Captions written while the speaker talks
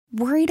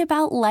Worried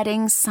about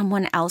letting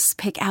someone else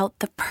pick out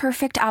the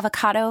perfect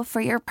avocado for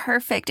your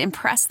perfect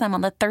impress them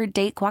on the third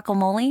date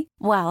guacamole?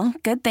 Well,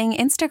 good thing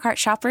Instacart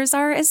shoppers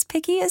are as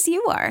picky as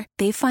you are.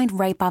 They find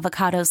ripe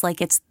avocados like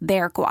it's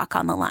their guac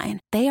on the line.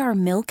 They are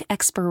milk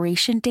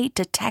expiration date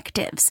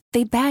detectives.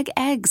 They bag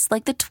eggs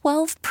like the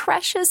 12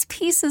 precious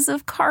pieces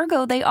of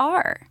cargo they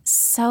are.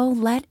 So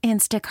let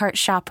Instacart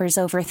shoppers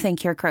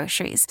overthink your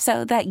groceries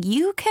so that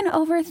you can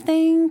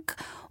overthink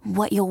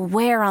what you'll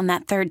wear on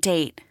that third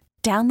date.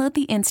 Download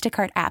the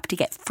Instacart app to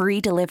get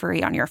free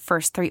delivery on your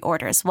first 3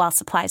 orders while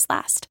supplies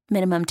last.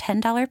 Minimum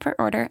 $10 per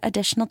order.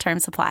 Additional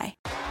terms apply.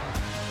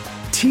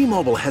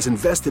 T-Mobile has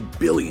invested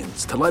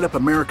billions to light up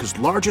America's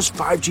largest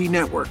 5G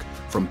network,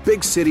 from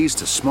big cities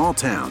to small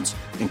towns,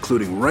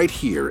 including right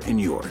here in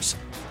yours.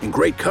 And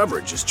great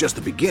coverage is just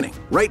the beginning.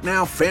 Right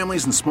now,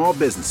 families and small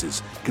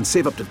businesses can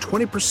save up to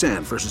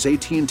 20% versus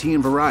AT&T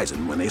and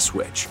Verizon when they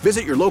switch.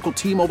 Visit your local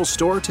T-Mobile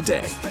store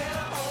today.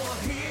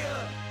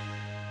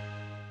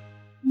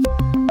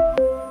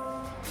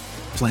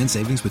 Plan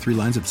savings with 3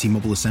 lines of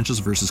T-Mobile Essentials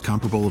versus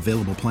comparable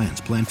available plans.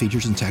 Plan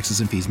features and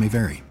taxes and fees may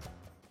vary.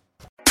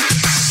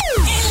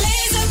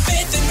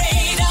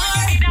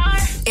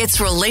 It's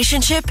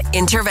Relationship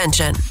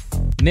Intervention.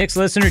 Mixed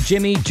listener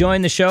Jimmy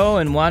joined the show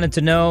and wanted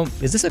to know,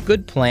 is this a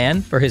good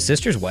plan for his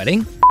sister's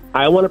wedding?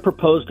 I want to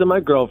propose to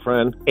my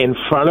girlfriend in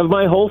front of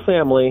my whole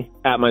family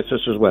at my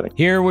sister's wedding.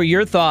 Here were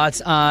your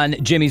thoughts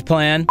on Jimmy's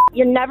plan.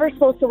 You're never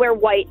supposed to wear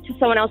white to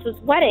someone else's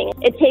wedding.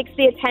 It takes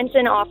the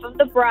attention off of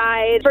the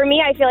bride. For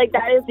me, I feel like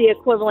that is the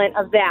equivalent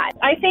of that.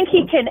 I think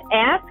he can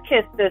ask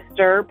his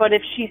sister, but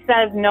if she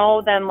says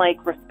no, then,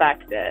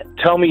 respect it.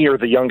 Tell me you're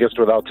the youngest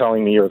without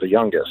telling me you're the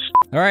youngest.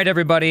 All right,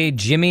 everybody.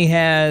 Jimmy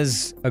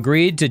has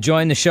agreed to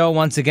join the show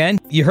once again.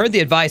 You heard the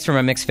advice from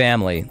a mixed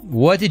family.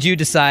 What did you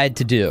decide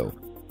to do?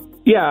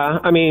 Yeah,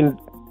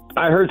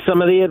 I heard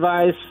some of the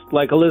advice.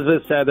 Like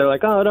Elizabeth said, they're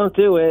like, oh, don't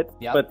do it.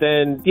 Yep. But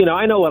then,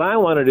 I know what I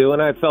want to do, and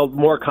I felt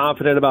more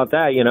confident about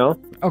that,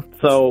 Oh.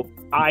 So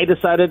I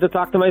decided to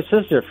talk to my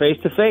sister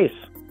face to face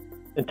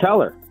and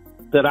tell her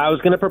that I was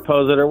going to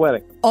propose at her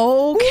wedding.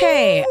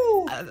 Okay.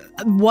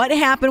 What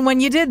happened when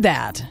you did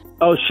that?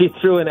 Oh, she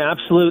threw an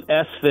absolute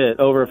S-fit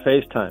over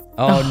FaceTime.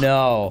 Oh,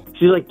 no.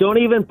 She's like, don't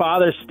even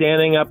bother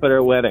standing up at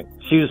her wedding.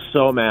 She was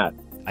so mad.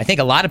 I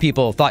think a lot of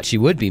people thought she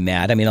would be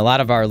mad. A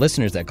lot of our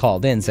listeners that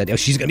called in said, oh,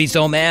 she's going to be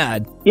so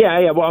mad.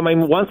 Yeah. Well,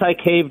 once I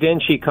caved in,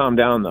 she calmed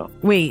down, though.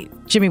 Wait,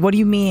 Jimmy, what do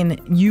you mean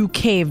you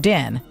caved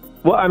in?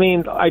 Well,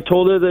 I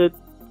told her that,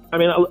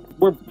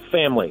 we're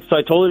family. So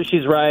I told her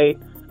she's right.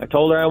 I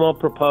told her I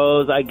won't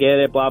propose. I get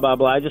it, blah, blah,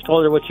 blah. I just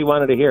told her what she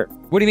wanted to hear.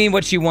 What do you mean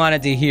what she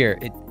wanted to hear?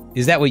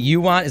 Is that what you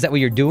want? Is that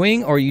what you're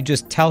doing? Or you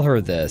just tell her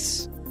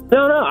this?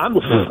 No,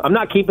 I'm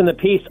not keeping the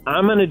peace.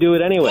 I'm going to do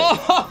it anyway.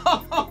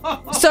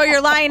 So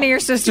you're lying to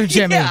your sister,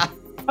 Jimmy? Yeah.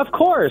 Of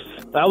course.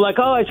 I'm like,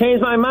 I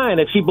changed my mind.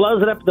 If she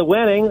blows it up at the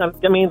wedding, I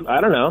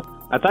don't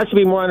know. I thought she'd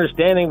be more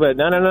understanding, but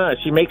no.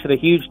 She makes it a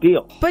huge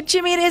deal. But,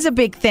 Jimmy, it is a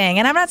big thing.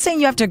 And I'm not saying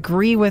you have to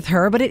agree with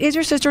her, but it is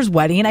your sister's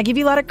wedding. And I give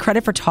you a lot of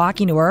credit for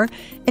talking to her.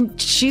 And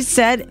she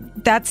said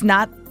that's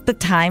not the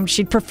time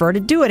she'd prefer to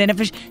do it. And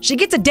if she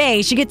gets a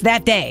day, she gets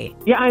that day.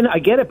 Yeah, I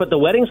get it, but the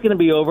wedding's going to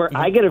be over.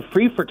 I get a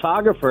free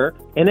photographer,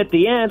 and at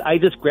the end, I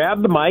just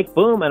grab the mic,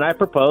 boom, and I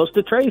propose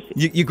to Tracy.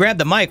 You grab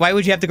the mic? Why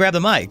would you have to grab the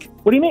mic?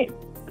 What do you mean?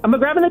 I'm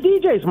grabbing the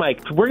DJ's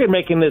mic. We're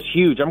making this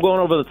huge. I'm going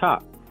over the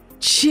top.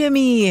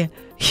 Jimmy,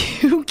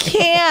 you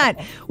can't.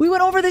 We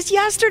went over this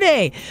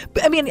yesterday.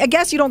 I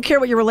guess you don't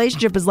care what your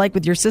relationship is like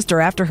with your sister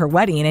after her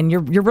wedding, and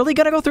you're really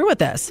going to go through with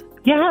this.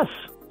 Yes.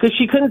 Because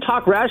she couldn't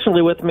talk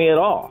rationally with me at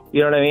all.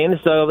 You know what I mean?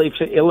 So if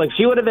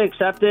she would have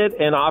accepted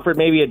and offered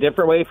maybe a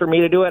different way for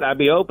me to do it, I'd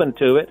be open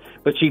to it.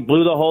 But she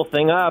blew the whole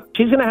thing up.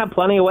 She's going to have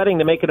plenty of wedding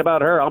to make it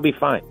about her. I'll be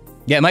fine.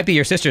 Yeah, it might be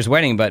your sister's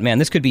wedding, but man,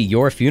 this could be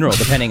your funeral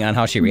depending on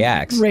how she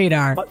reacts.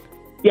 Radar.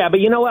 Yeah,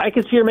 but you know what? I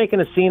could see her making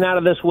a scene out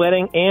of this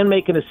wedding and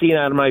making a scene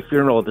out of my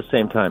funeral at the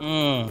same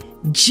time.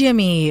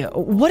 Jimmy,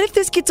 what if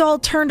this gets all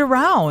turned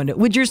around?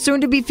 Would your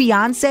soon-to-be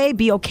fiancé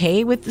be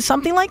okay with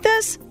something like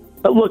this?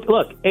 But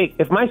look, hey,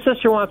 if my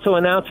sister wants to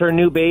announce her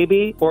new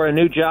baby or a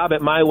new job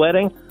at my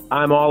wedding,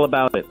 I'm all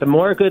about it. The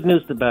more good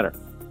news, the better.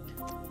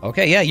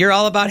 Okay, yeah, you're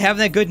all about having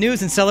that good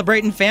news and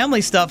celebrating family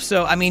stuff.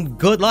 So,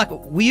 good luck.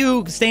 Will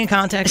you stay in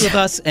contact with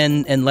us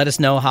and let us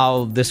know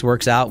how this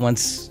works out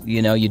once,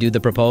 you do the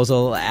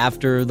proposal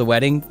after the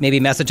wedding? Maybe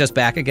message us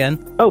back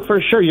again? Oh, for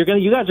sure. You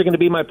guys are going to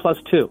be my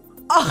 +2.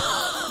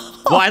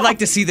 Well, I'd like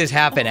to see this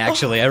happen,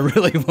 actually. I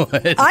really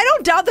would. I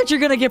don't doubt that you're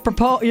going to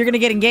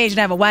get engaged and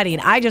have a wedding.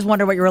 I just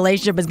wonder what your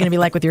relationship is going to be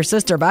like with your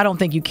sister, but I don't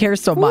think you care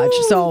so much.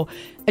 Ooh. So,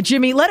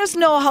 Jimmy, let us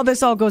know how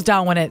this all goes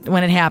down when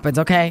it happens,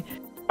 okay?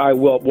 I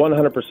will,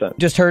 100%.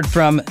 Just heard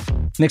from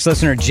mixed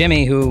listener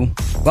Jimmy, who,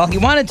 he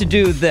wanted to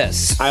do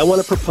this. I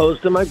want to propose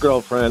to my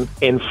girlfriend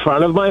in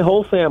front of my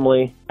whole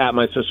family at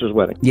my sister's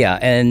wedding. Yeah,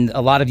 and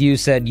a lot of you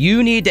said,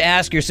 you need to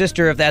ask your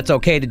sister if that's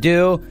okay to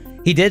do.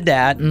 He did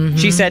that. Mm-hmm.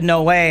 She said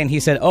no way, and he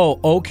said, oh,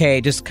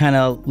 okay, just kind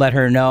of let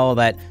her know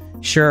that,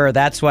 sure,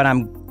 that's what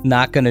I'm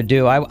not going to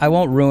do. I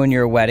won't ruin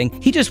your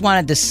wedding. He just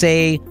wanted to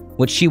say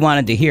what she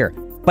wanted to hear.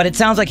 But it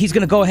sounds like he's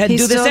going to go ahead and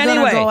do this anyway. He's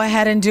still going to go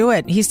ahead and do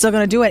it. He's still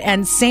going to do it.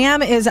 And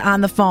Sam is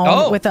on the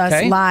phone with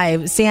us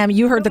live. Sam,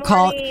 you heard the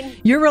call.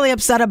 You're really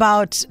upset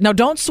about... No,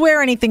 don't swear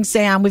anything,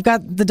 Sam. We've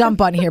got the dump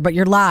button here, but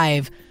you're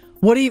live.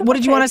 What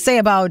did you want to say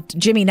about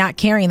Jimmy not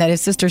caring that his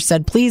sister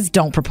said, please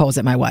don't propose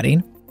at my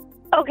wedding?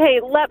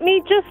 Okay, let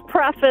me just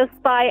preface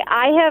by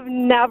I have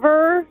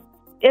never,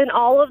 in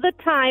all of the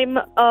time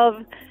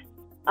of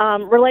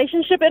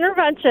relationship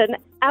intervention,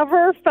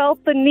 ever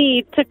felt the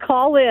need to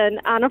call in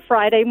on a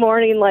Friday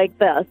morning like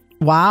this.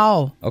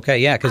 Wow. Okay,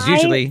 yeah, because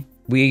usually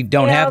we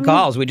don't have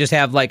calls. We just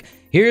have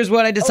here's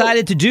what I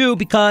decided to do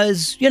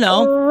because,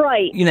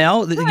 Right.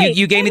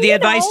 You gave me the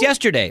advice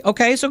yesterday.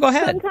 Okay, so go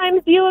ahead.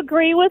 Sometimes you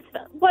agree with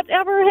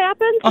whatever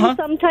happens, and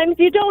sometimes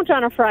you don't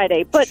on a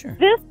Friday. But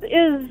this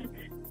is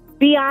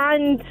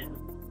beyond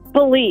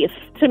belief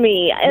to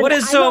me. And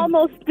I'm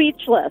almost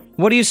speechless.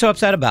 What are you so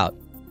upset about?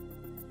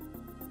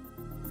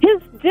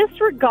 His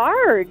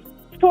disregard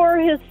for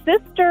his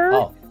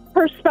sister,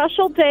 her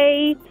special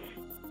day,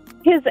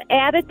 his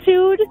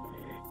attitude,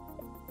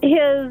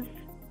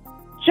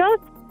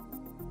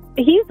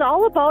 he's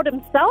all about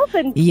himself,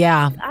 and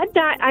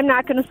I'm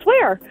not going to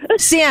swear.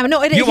 Sam,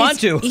 no, you want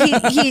to?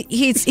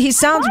 he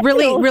sounds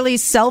really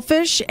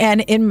selfish and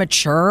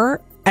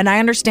immature. And I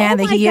understand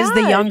that he is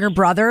the younger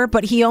brother,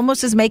 but he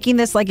almost is making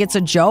this like it's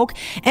a joke.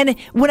 And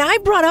when I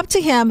brought up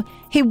to him,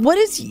 hey, what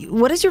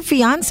is your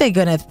fiance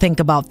going to think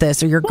about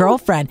this, or your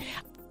girlfriend?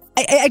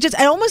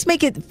 I almost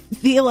make it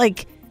feel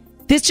like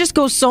this just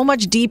goes so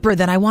much deeper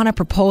than I want to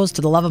propose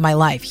to the love of my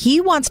life. He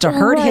wants to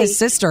hurt his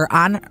sister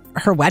on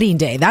her wedding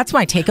day. That's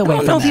my takeaway from this. I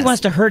don't know if he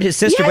wants to hurt his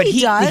sister, but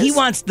he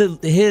wants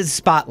his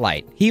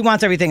spotlight. He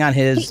wants everything on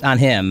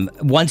him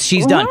once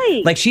she's done.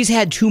 Right. Like, she's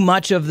had too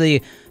much of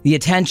the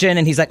attention,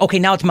 and he's like, okay,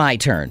 now it's my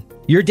turn.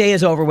 Your day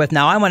is over with.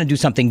 Now I want to do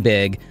something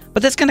big.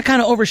 But that's going to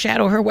kind of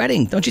overshadow her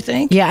wedding, don't you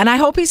think? Yeah, and I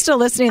hope he's still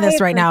listening to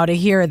this right now to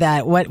hear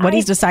that what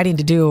he's deciding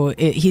to do.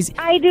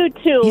 I do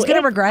too. He's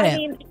going to regret it. I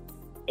mean,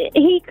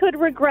 he could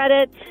regret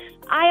it.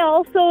 I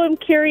also am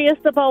curious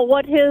about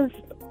what his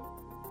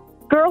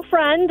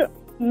girlfriend,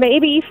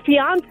 maybe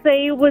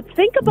fiance, would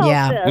think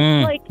about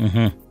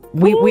this.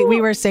 We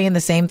were saying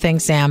the same thing,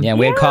 Sam. Yeah,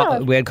 we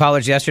had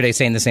callers yesterday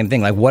saying the same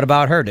thing. Like, what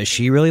about her? Does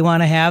she really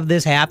want to have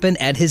this happen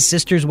at his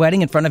sister's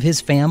wedding in front of his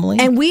family?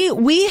 And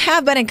we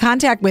have been in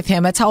contact with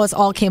him. That's how this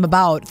all came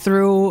about,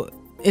 through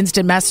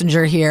Instant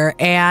Messenger here,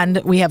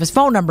 and we have his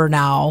phone number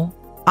now.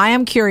 I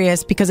am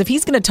curious, because if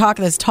he's going to talk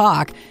this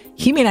talk,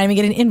 he may not even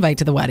get an invite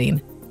to the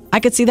wedding. I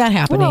could see that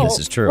happening. This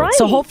is true. Right.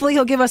 So hopefully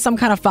he'll give us some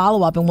kind of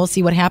follow-up, and we'll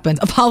see what happens.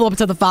 A follow-up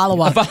to the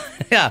follow-up.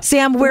 Yeah.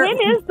 Sam, when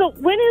is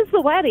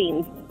the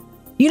wedding?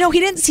 He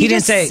didn't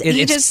say.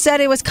 He just said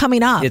it was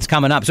coming up. It's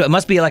coming up. So it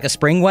must be like a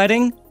spring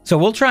wedding. So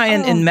we'll try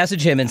and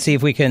message him and see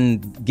if we can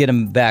get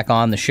him back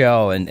on the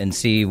show and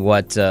see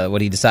what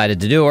he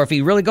decided to do, or if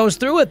he really goes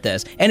through with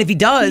this. And if he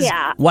does,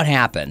 what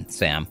happened,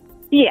 Sam?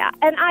 Yeah,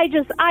 and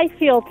I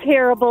feel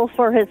terrible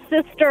for his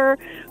sister,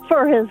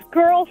 for his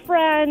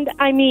girlfriend.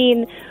 I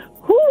mean,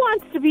 who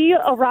wants to be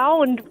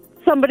around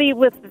somebody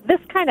with this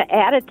kind of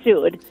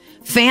attitude?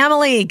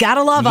 Family,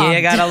 gotta love them.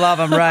 Yeah, gotta love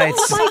them, right?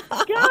 Oh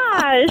my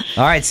gosh!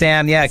 All right,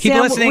 Sam. Yeah, keep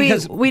listening,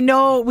 because we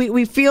know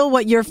we feel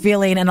what you're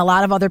feeling, and a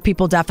lot of other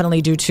people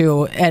definitely do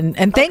too.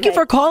 And thank you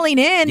for calling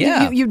in.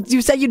 Yeah.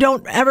 You said you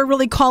don't ever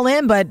really call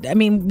in, but I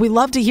mean, we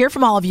love to hear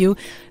from all of you.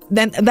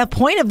 Then the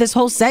point of this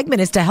whole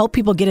segment is to help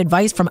people get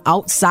advice from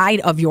outside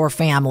of your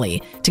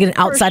family, to get an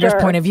outsider's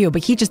point of view.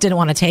 But he just didn't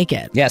want to take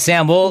it. Yeah,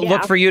 Sam, we'll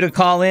look for you to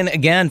call in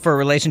again for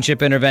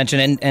relationship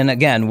intervention, and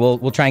again,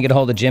 we'll try and get a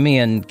hold of Jimmy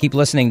and keep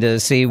listening to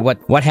see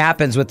what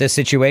happens with this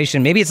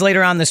situation. Maybe it's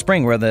later on this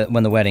spring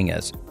when the wedding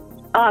is.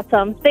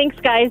 Awesome. Thanks,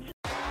 guys.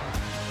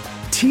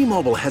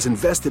 T-Mobile has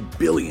invested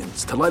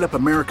billions to light up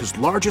America's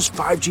largest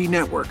 5G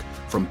network,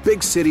 from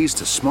big cities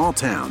to small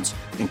towns,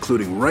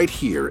 including right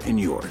here in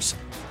yours.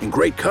 And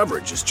great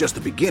coverage is just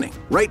the beginning.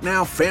 Right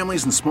now,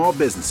 families and small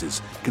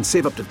businesses can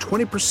save up to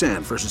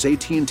 20% versus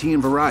AT&T and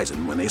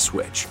Verizon when they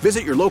switch.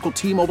 Visit your local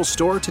T-Mobile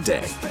store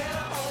today.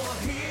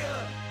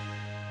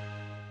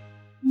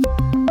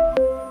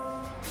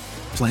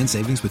 Plan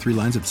savings with 3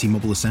 lines of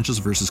T-Mobile Essentials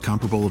versus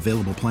comparable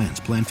available plans.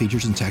 Plan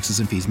features and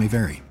taxes and fees may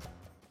vary.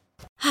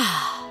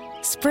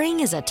 Spring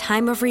is a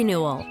time of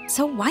renewal,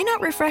 so why not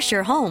refresh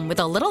your home with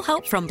a little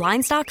help from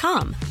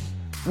Blinds.com?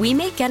 We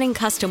make getting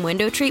custom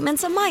window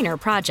treatments a minor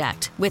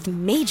project with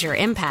major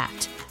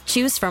impact.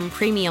 Choose from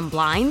premium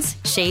blinds,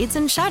 shades,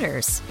 and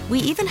shutters. We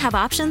even have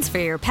options for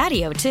your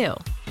patio, too.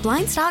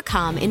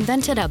 Blinds.com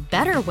invented a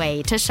better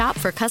way to shop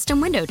for custom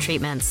window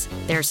treatments.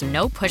 There's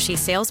no pushy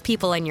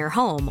salespeople in your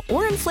home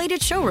or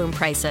inflated showroom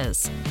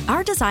prices.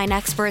 Our design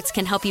experts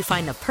can help you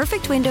find the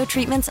perfect window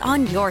treatments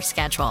on your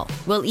schedule.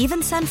 We'll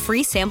even send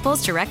free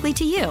samples directly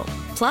to you.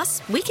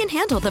 Plus, we can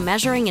handle the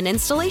measuring and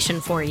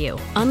installation for you.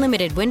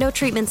 Unlimited window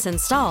treatments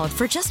installed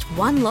for just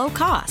one low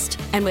cost.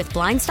 And with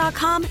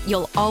Blinds.com,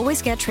 you'll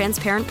always get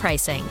transparent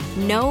pricing.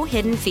 No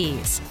hidden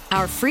fees.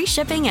 Our free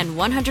shipping and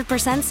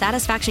 100%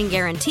 satisfaction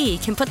guarantee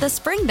can put the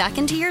spring back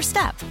into your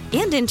step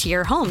and into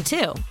your home,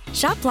 too.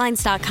 Shop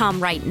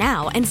Blinds.com right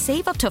now and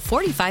save up to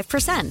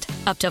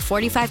 45%. Up to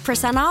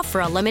 45% off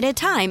for a limited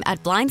time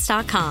at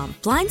Blinds.com.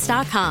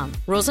 Blinds.com.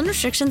 Rules and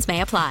restrictions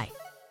may apply.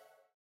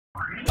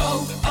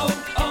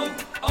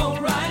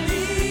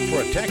 O'Reilly.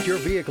 Protect your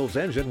vehicle's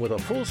engine with a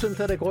full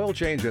synthetic oil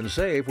change and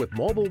save with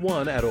Mobil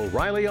 1 at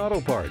O'Reilly Auto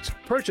Parts.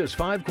 Purchase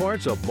 5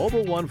 quarts of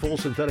Mobil 1 full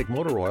synthetic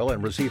motor oil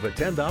and receive a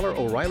 $10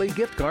 O'Reilly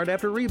gift card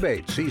after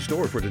rebate. See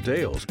store for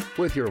details.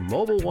 With your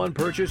Mobil 1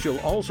 purchase, you'll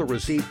also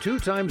receive 2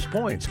 times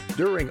points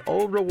during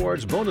O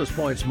Rewards Bonus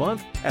Points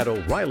Month at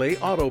O'Reilly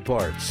Auto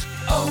Parts.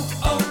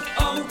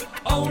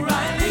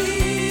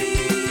 O'Reilly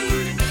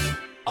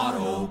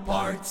Auto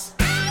Parts.